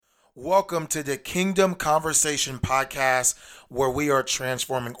Welcome to the Kingdom Conversation podcast, where we are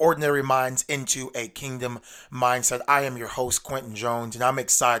transforming ordinary minds into a kingdom mindset. I am your host, Quentin Jones, and I'm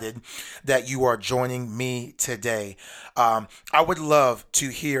excited that you are joining me today. I would love to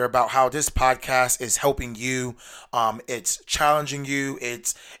hear about how this podcast is helping you. It's challenging you,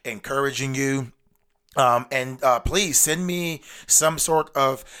 it's encouraging you. And please send me some sort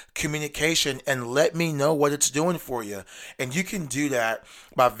of communication and let me know what it's doing for you. And you can do that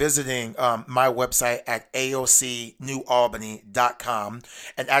by visiting my website at aocnewalbany.com.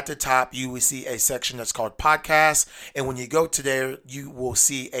 And at the top, you will see a section that's called podcasts. And when you go to there, you will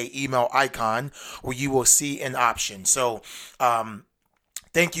see a email icon where you will see an option. So,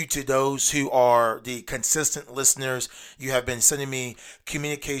 thank you to those who are the consistent listeners. You have been sending me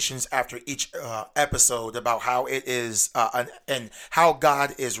communications after each episode about how it is and how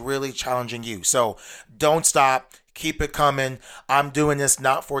God is really challenging you. So don't stop. Keep it coming. I'm doing this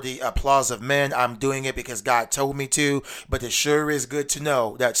not for the applause of men. I'm doing it because God told me to, but it sure is good to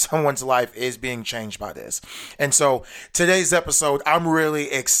know that someone's life is being changed by this. And so today's episode, I'm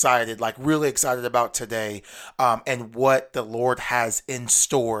really excited about today and what the Lord has in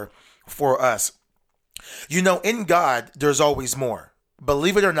store for us. You know, in God, there's always more.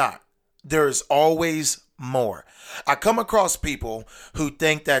 Believe it or not, there's always more. I come across people who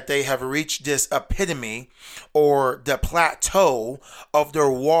think that they have reached this epitome or the plateau of their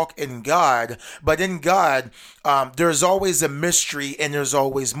walk in God, but in God, there's always a mystery and there's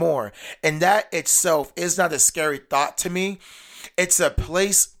always more. And that itself is not a scary thought to me. It's a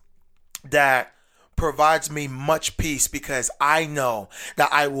place that provides me much peace because I know that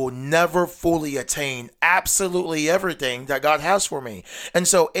I will never fully attain absolutely everything that God has for me. And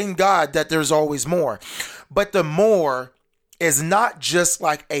so in God, that there's always more. But the more is not just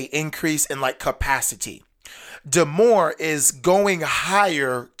like a increase in like capacity. The more is going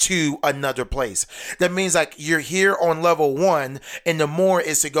higher to another place. That means like you're here on level 1 and the more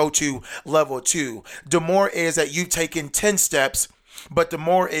is to go to level 2. The more is that you've taken 10 steps, but the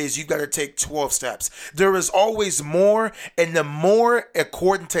more is you got to take 12 steps. There is always more, and the more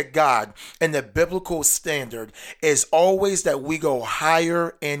according to God and the biblical standard is always that we go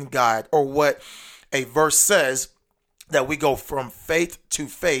higher in God, or what a verse says, that we go from faith to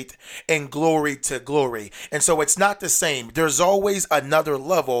faith and glory to glory. And so it's not the same. There's always another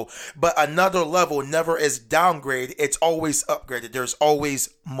level, but another level never is downgraded. It's always upgraded. There's always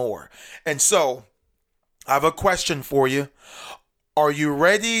more. And so I have a question for you. Are you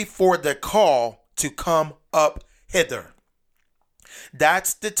ready for the call to come up hither?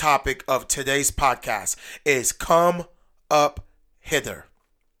 That's the topic of today's podcast, is come up hither.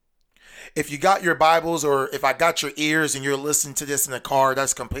 If you got your Bibles, or if I got your ears and you're listening to this in the car,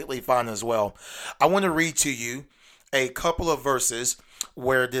 that's completely fine as well. I want to read to you a couple of verses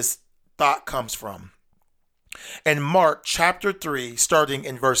where this thought comes from. In Mark chapter 3, starting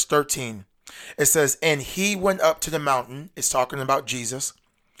in verse 13, it says, and he went up to the mountain. It's talking about Jesus.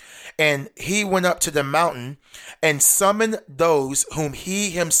 And he went up to the mountain and summoned those whom he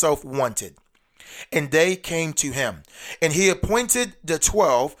himself wanted. And they came to him. And he appointed the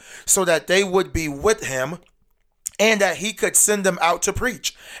 12 so that they would be with him and that he could send them out to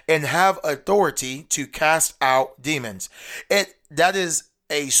preach and have authority to cast out demons. That is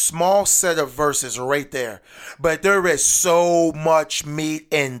a small set of verses right there. But there is so much meat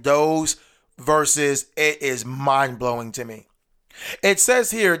in those verses. It is mind-blowing to me. It says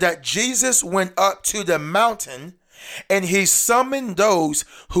here that Jesus went up to the mountain and he summoned those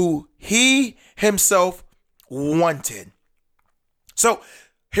who he himself wanted. So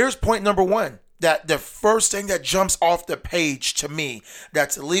here's point number 1, that the first thing that jumps off the page to me,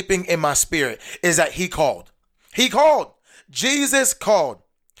 that's leaping in my spirit, is that he called. He called. Jesus called.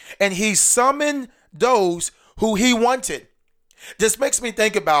 And he summoned those who he wanted. This makes me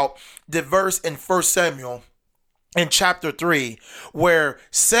think about the verse in 1 Samuel in chapter 3, where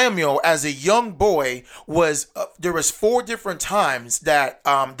Samuel, as a young boy, there was 4 different times that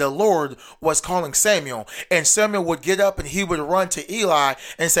the Lord was calling Samuel, and Samuel would get up and he would run to Eli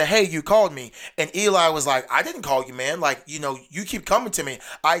and say, hey, you called me. And Eli was like, I didn't call you, man. Like, you keep coming to me.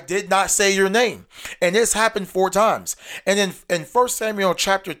 I did not say your name. And this happened 4 times. And in 1 Samuel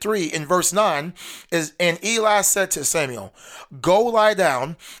chapter 3 in verse 9 and Eli said to Samuel, go lie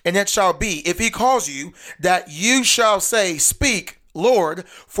down, and it shall be, if he calls you, that you shall say, speak, Lord,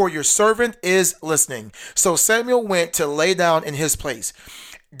 for your servant is listening. So Samuel went to lay down in his place.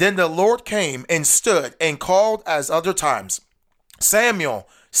 Then the Lord came and stood and called as other times, Samuel,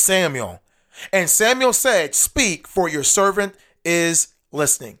 Samuel. And Samuel said, speak, for your servant is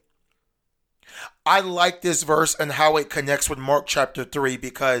listening. I like this verse and how it connects with Mark chapter 3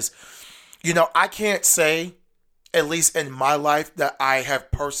 because, I can't say, at least in my life, that I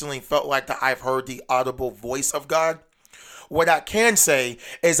have personally felt like that I've heard the audible voice of God. What I can say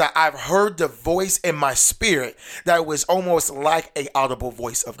is that I've heard the voice in my spirit that was almost like a audible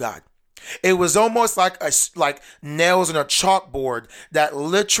voice of God. It was almost like nails on a chalkboard that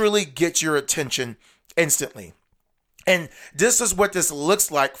literally gets your attention instantly. And this is what this looks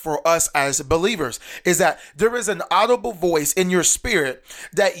like for us as believers, is that there is an audible voice in your spirit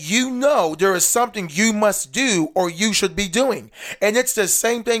that there is something you must do or you should be doing. And it's the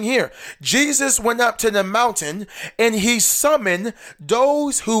same thing here. Jesus went up to the mountain and he summoned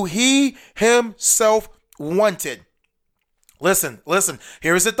those who he himself wanted. Listen,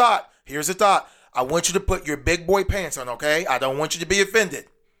 here's the thought. I want you to put your big boy pants on, okay? I don't want you to be offended.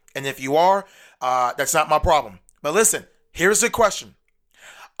 And if you are, that's not my problem. But listen, here's the question.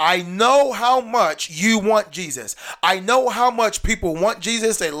 I know how much you want Jesus. I know how much people want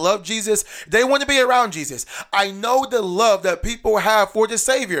Jesus. They love Jesus. They want to be around Jesus. I know the love that people have for the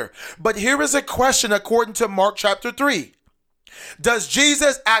Savior. But here is a question according to Mark chapter 3. Does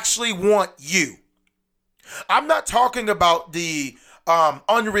Jesus actually want you? I'm not talking about the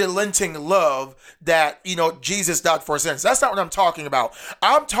unrelenting love that, Jesus died for sins. That's not what I'm talking about.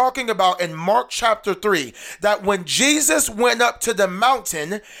 I'm talking about in Mark chapter 3 that when Jesus went up to the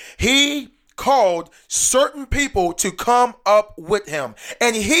mountain, he called certain people to come up with him.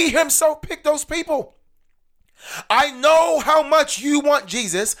 And he himself picked those people. I know how much you want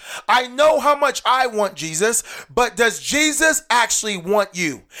Jesus. I know how much I want Jesus, but does Jesus actually want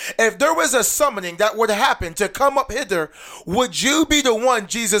you? If there was a summoning that would happen to come up hither, would you be the one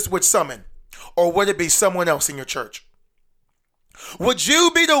Jesus would summon? Or would it be someone else in your church? Would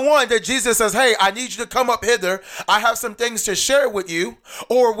you be the one that Jesus says, hey, I need you to come up hither. I have some things to share with you.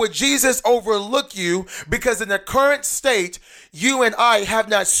 Or would Jesus overlook you because in the current state, you and I have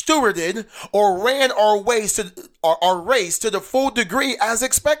not stewarded or ran our race to the full degree as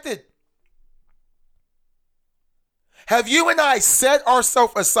expected? Have you and I set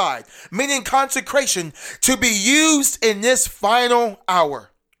ourselves aside, meaning consecration, to be used in this final hour?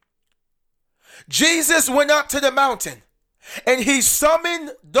 Jesus went up to the mountain and he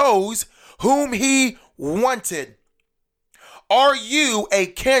summoned those whom he wanted. Are you a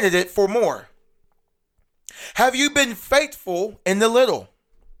candidate for more? Have you been faithful in the little?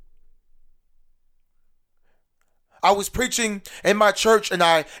 I was preaching in my church and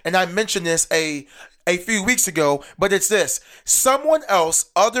I mentioned this a few weeks ago, but it's this. Someone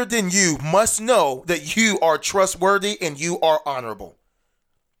else other than you must know that you are trustworthy and you are honorable.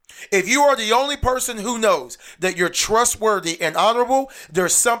 If you are the only person who knows that you're trustworthy and honorable,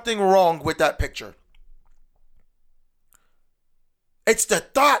 there's something wrong with that picture. It's the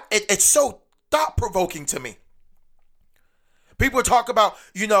thought. It's so thought-provoking to me. People talk about,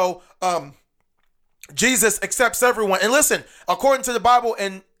 Jesus accepts everyone. And listen, according to the Bible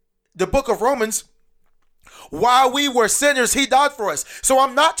in the book of Romans, while we were sinners, he died for us. So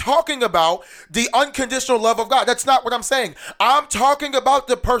I'm not talking about the unconditional love of God. That's not what I'm saying. I'm talking about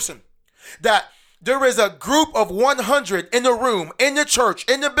the person that there is a group of 100 in the room, in the church,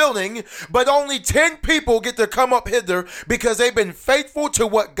 in the building, but only 10 people get to come up hither because they've been faithful to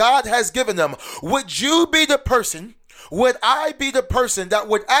what God has given them. Would you be the person? Would I be the person that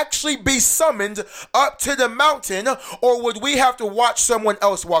would actually be summoned up to the mountain, or would we have to watch someone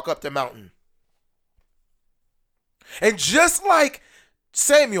else walk up the mountain? And just like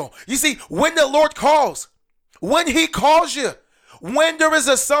Samuel, you see, when the Lord calls, when he calls you, when there is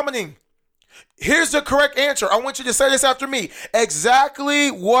a summoning, here's the correct answer. I want you to say this after me.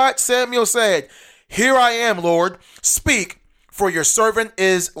 Exactly what Samuel said. Here I am, Lord. Speak, for your servant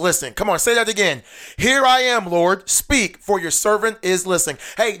is listening. Come on, say that again. Here I am, Lord. Speak, for your servant is listening.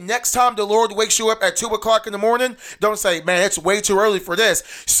 Hey, next time the Lord wakes you up at 2 o'clock in the morning, don't say, man, it's way too early for this.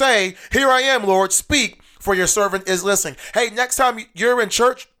 Say, here I am, Lord. Speak, for your servant is listening. Hey, next time you're in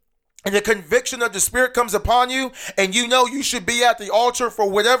church and the conviction of the Spirit comes upon you and you know you should be at the altar for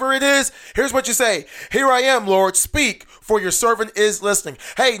whatever it is, here's what you say. Here I am, Lord. Speak, for your servant is listening.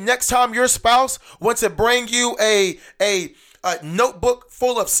 Hey, next time your spouse wants to bring you a notebook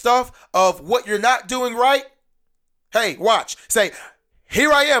full of stuff of what you're not doing right, hey, watch. Say,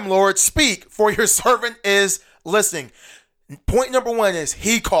 here I am, Lord. Speak, for your servant is listening. Point number one is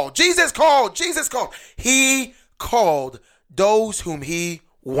he called. Jesus called. Jesus called. He called those whom he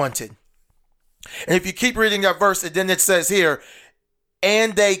wanted. And if you keep reading that verse, and then it says here,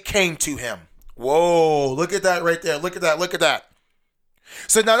 and they came to him. Whoa, look at that right there. Look at that. Look at that.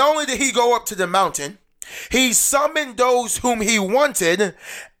 So not only did he go up to the mountain, he summoned those whom he wanted,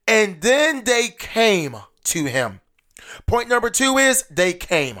 And then they came to him. Point number 2 is they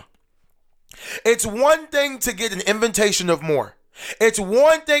came. It's one thing to get an invitation of more. It's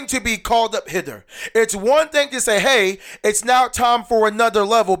one thing to be called up hither. It's one thing to say, hey, it's now time for another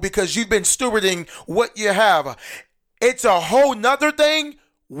level because you've been stewarding what you have. It's a whole nother thing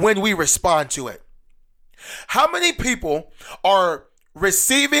when we respond to it. How many people are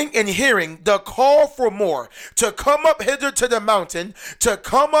receiving and hearing the call for more, to come up hither to the mountain, to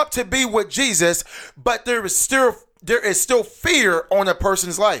come up to be with Jesus, but there is still fear on a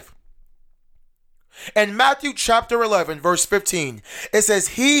person's life? In Matthew chapter 11, verse 15, it says,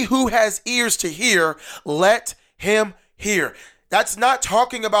 he who has ears to hear, let him hear. That's not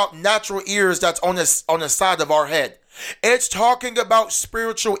talking about natural ears that's on the side of our head. It's talking about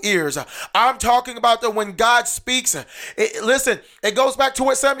spiritual ears. I'm talking about that when God speaks, listen, it goes back to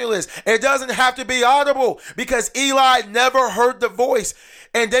what Samuel is. It doesn't have to be audible because Eli never heard the voice,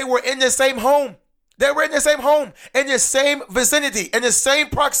 and they were in the same home. They were in the same home, in the same vicinity, in the same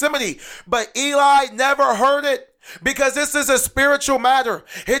proximity, but Eli never heard it. Because this is a spiritual matter.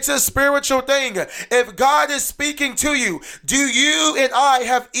 It's a spiritual thing. If God is speaking to you, do you and I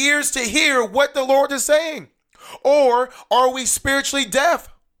have ears to hear what the Lord is saying? Or are we spiritually deaf?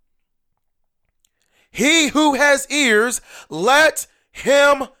 He who has ears, let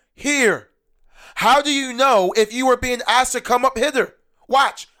him hear. How do you know if you are being asked to come up hither?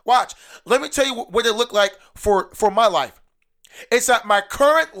 Watch. Let me tell you what it looked like for my life. It's that my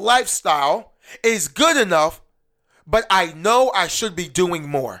current lifestyle is good enough, but I know I should be doing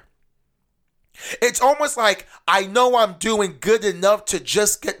more. It's almost like I know I'm doing good enough to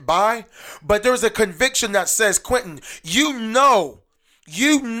just get by, but there's a conviction that says, Quentin, you know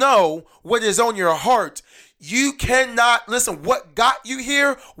what is on your heart. You cannot, listen, what got you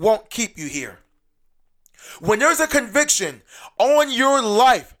here won't keep you here. When there's a conviction on your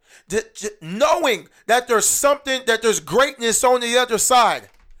life, knowing that there's something, that there's greatness on the other side,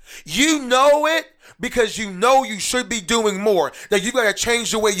 you know it because you know you should be doing more. That you got to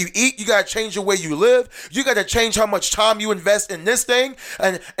change the way you eat. You got to change the way you live. You got to change how much time you invest in this thing.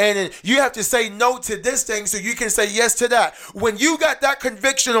 And you have to say no to this thing so you can say yes to that. When you got that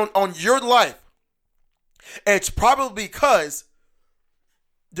conviction on your life, it's probably because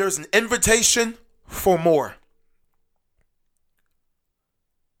there's an invitation for more.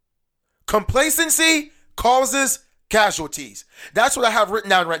 Complacency causes casualties. That's what I have written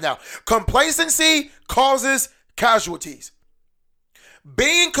down right now. Complacency causes casualties.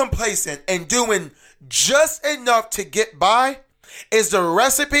 Being complacent and doing just enough to get by is the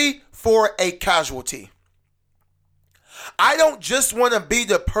recipe for a casualty. I don't just want to be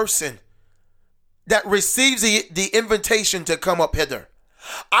the person that receives the invitation to come up hither.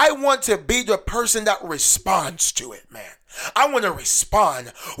 I want to be the person that responds to it, man. I want to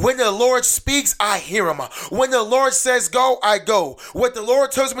respond. When the Lord speaks, I hear him. When the Lord says go, I go. What the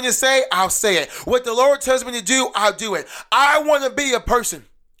Lord tells me to say, I'll say it. What the Lord tells me to do, I'll do it. I want to be a person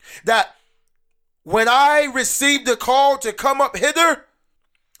that when I receive the call to come up hither,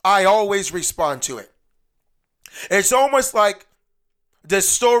 I always respond to it. It's almost like the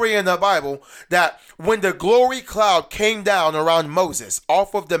story in the Bible that when the glory cloud came down around Moses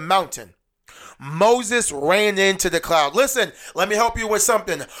off of the mountain, Moses ran into the cloud. Listen, let me help you with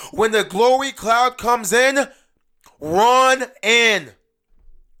something. When the glory cloud comes in, run in.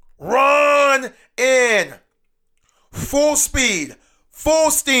 Run in. Full speed,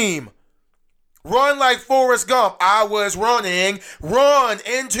 full steam. Run like Forrest Gump. I was running. Run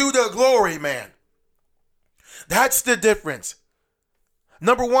into the glory, man. That's the difference.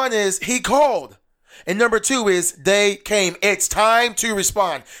 Number one is he called. And number two is they came. It's time to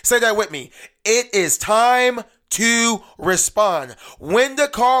respond. Say that with me. It is time to respond. When the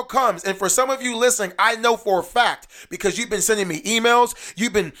call comes, and for some of you listening, I know for a fact, because you've been sending me emails,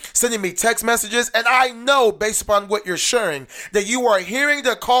 you've been sending me text messages, and I know based upon what you're sharing that you are hearing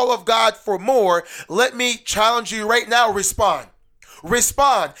the call of God for more. Let me challenge you right now. Respond.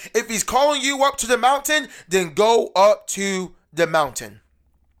 Respond. If he's calling you up to the mountain, then go up to the mountain.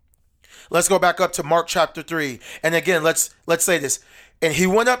 Let's go back up to Mark chapter 3. And again, let's say this. And he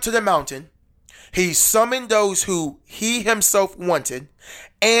went up to the mountain. He summoned those who he himself wanted,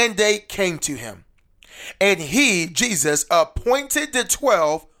 and they came to him. And he, Jesus, appointed the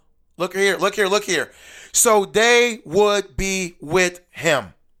 12. Look here. So they would be with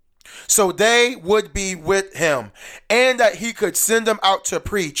him. And that he could send them out to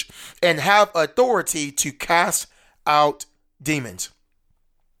preach and have authority to cast out demons.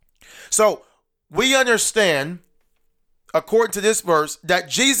 So we understand, according to this verse, that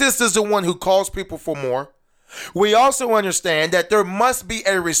Jesus is the one who calls people for more, We also understand that there must be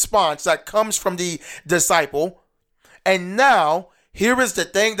a response that comes from the disciple. And now, here is the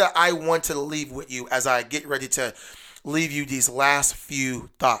thing that I want to leave with you as I get ready to leave you these last few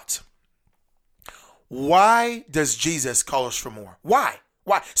thoughts. Why does Jesus call us for more? Why?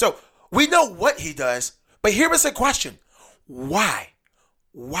 Why? So we know what he does, but here is a question. Why?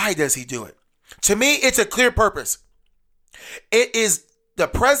 Why does he do it? To me, it's a clear purpose. It is the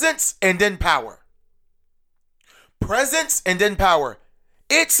presence and then power. Presence and then power.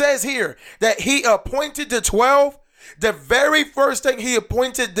 It says here that he appointed the 12. The very first thing he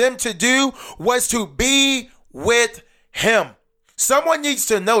appointed them to do was to be with him. Someone needs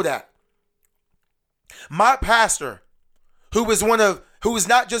to know that. My pastor, who is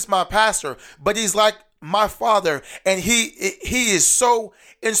not just my pastor, but he's like my father, and he is so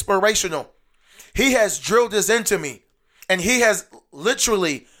inspirational. He has drilled this into me, and he has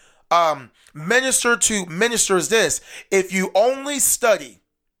literally ministered to ministers this. If you only study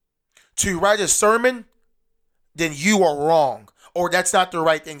to write a sermon, then you are wrong, or that's not the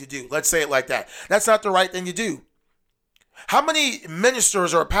right thing to do. Let's say it like that. That's not the right thing to do. How many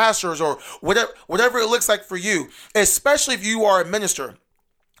ministers or pastors or whatever it looks like for you, especially if you are a minister,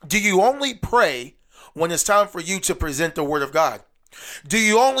 do you only pray when it's time for you to present the word of God? Do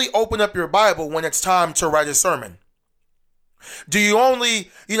you only open up your Bible when it's time to write a sermon? Do you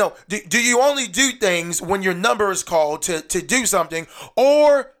only, do you only do things when your number is called to do something,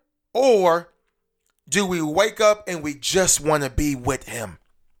 or do we wake up and we just want to be with him?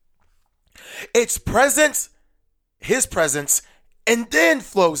 It's presence, his presence, and then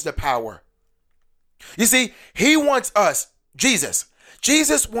flows the power. You see, he wants us, Jesus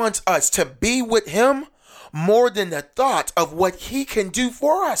wants us to be with him more than the thought of what he can do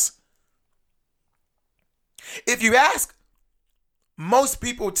for us. If you ask most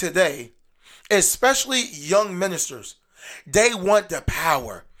people today, especially young ministers, they want the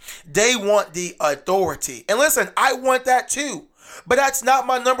power. They want the authority. And listen, I want that too. But that's not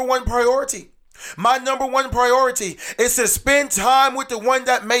my number one priority. My number one priority is to spend time with the one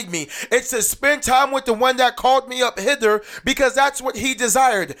that made me. It's to spend time with the one that called me up hither, because that's what he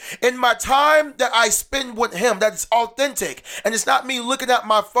desired. In my time that I spend with him, that's authentic. And it's not me looking at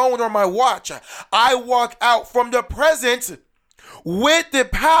my phone or my watch. I walk out from the present with the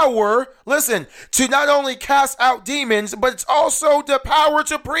power, listen, to not only cast out demons, but it's also the power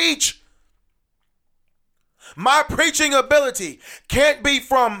to preach. My preaching ability can't be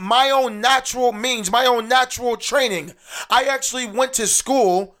from my own natural means, my own natural training. I actually went to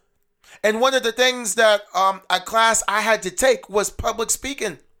school, and one of the things that a class I had to take was public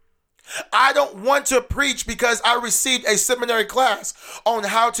speaking. I don't want to preach because I received a seminary class on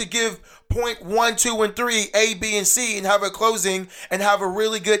how to give point 1, 2, and 3, A, B, and C, and have a closing and have a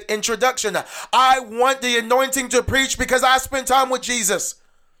really good introduction. I want the anointing to preach because I spent time with Jesus.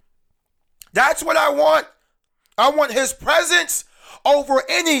 That's what I want. I want his presence over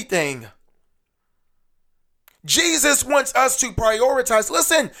anything. Jesus wants us to prioritize.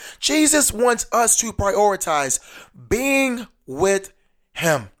 Listen, Jesus wants us to prioritize being with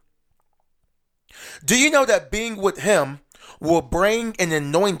him. Do you know that being with him will bring an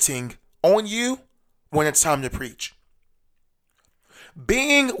anointing on you when it's time to preach?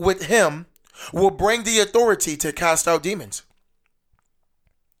 Being with him will bring the authority to cast out demons.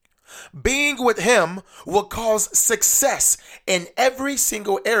 Being with him will cause success in every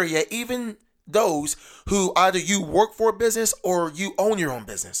single area, even those who either you work for a business or you own your own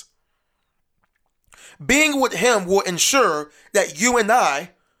business. Being with him will ensure that you and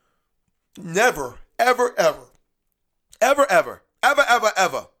I never, ever, ever, ever, ever, ever, ever,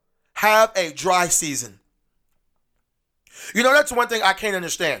 ever have a dry season. You know, that's one thing I can't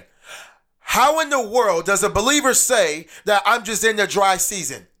understand. How in the world does a believer say that I'm just in the dry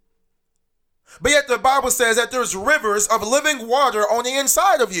season? But yet the Bible says that there's rivers of living water on the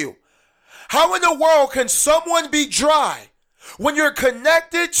inside of you. How in the world can someone be dry when you're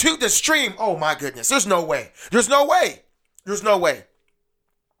connected to the stream? Oh my goodness, there's no way. There's no way. There's no way.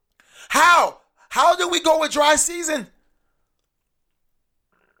 How? How do we go a dry season?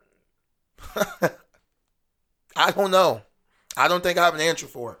 I don't know. I don't think I have an answer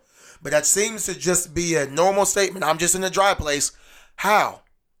for it. But that seems to just be a normal statement. I'm just in a dry place. How?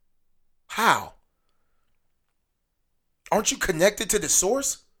 How? Aren't you connected to the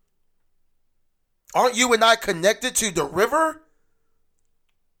source? Aren't you and I connected to the river?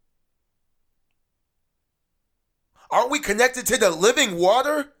 Aren't we connected to the living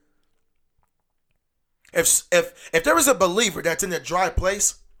water? If there is a believer that's in a dry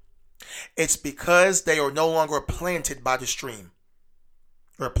place, it's because they are no longer planted by the stream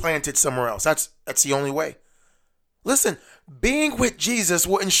or planted somewhere else. That's the only way. Listen, being with Jesus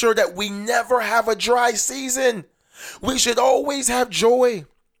will ensure that we never have a dry season. We should always have joy.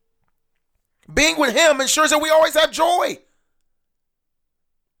 Being with him ensures that we always have joy.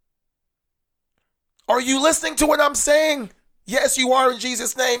 Are you listening to what I'm saying? Yes, you are, in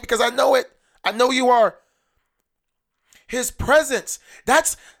Jesus' name, because I know it. I know you are. His presence.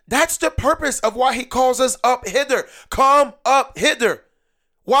 That's the purpose of why he calls us up hither. Come up hither.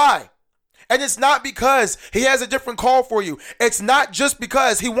 Why? And it's not because he has a different call for you. It's not just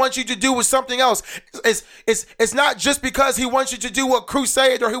because he wants you to do with something else. It's not just because he wants you to do a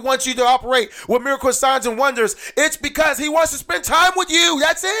crusade or he wants you to operate with miracles, signs, and wonders. It's because he wants to spend time with you.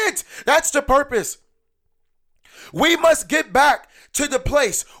 That's it. That's the purpose. We must get back to the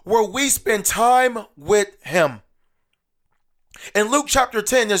place where we spend time with him. In Luke chapter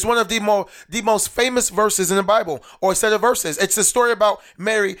 10, there's one of the most famous verses in the Bible, or a set of verses. It's a story about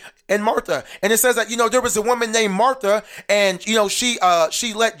Mary and Martha. And it says that, there was a woman named Martha, and, she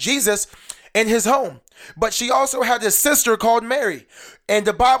let Jesus in his home. But she also had a sister called Mary. And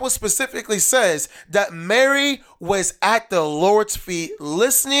the Bible specifically says that Mary was at the Lord's feet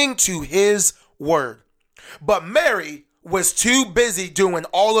listening to his word. But Mary was too busy doing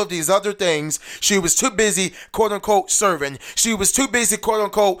all of these other things. She was too busy, quote unquote, serving. She was too busy, quote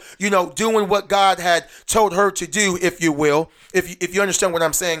unquote, doing what God had told her to do, if you will, if you understand what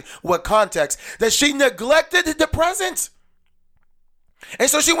I'm saying, what context, that she neglected the presence. And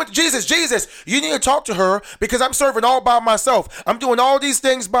so she went to Jesus. Jesus, you need to talk to her because I'm serving all by myself. I'm doing all these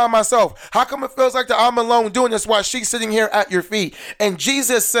things by myself. How come it feels like that I'm alone doing this while she's sitting here at your feet? And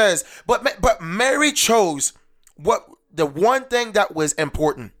Jesus says, but Mary chose the one thing that was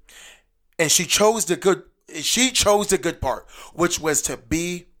important, and she chose the good part, which was to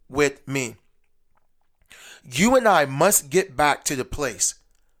be with me. You and I must get back to the place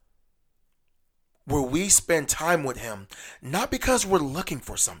where we spend time with him, not because we're looking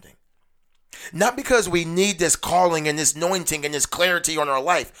for something, not because we need this calling and this anointing and this clarity on our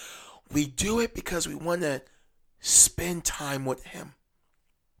life. We do it because we want to spend time with him.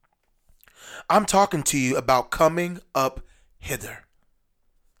 I'm talking to you about coming up hither.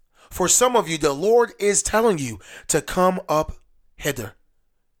 For some of you, the Lord is telling you to come up hither.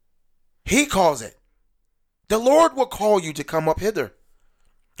 He calls it. The Lord will call you to come up hither.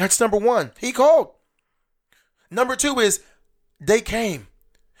 That's number one. He called. Number two is they came.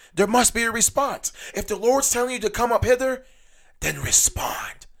 There must be a response. If the Lord's telling you to come up hither, then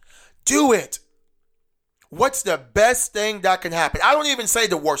respond. Do it. What's the best thing that can happen? I don't even say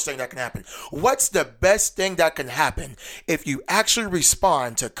the worst thing that can happen. What's the best thing that can happen if you actually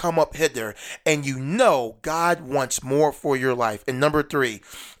respond to come up hither and God wants more for your life? And number three,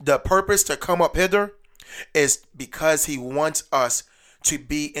 the purpose to come up hither is because he wants us to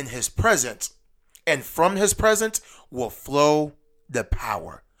be in his presence. And from his presence will flow the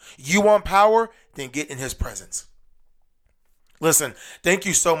power. You want power? Then get in his presence. Listen, thank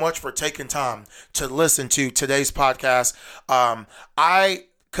you so much for taking time to listen to today's podcast. I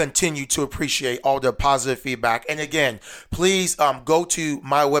continue to appreciate all the positive feedback. And again, please go to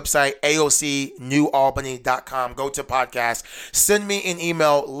my website, aocnewalbany.com. Go to podcast. Send me an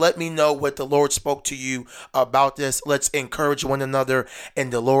email. Let me know what the Lord spoke to you about this. Let's encourage one another in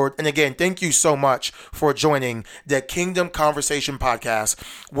the Lord. And again, thank you so much for joining the Kingdom Conversation Podcast,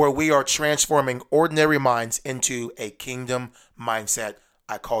 where we are transforming ordinary minds into a kingdom mindset.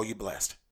 I call you blessed.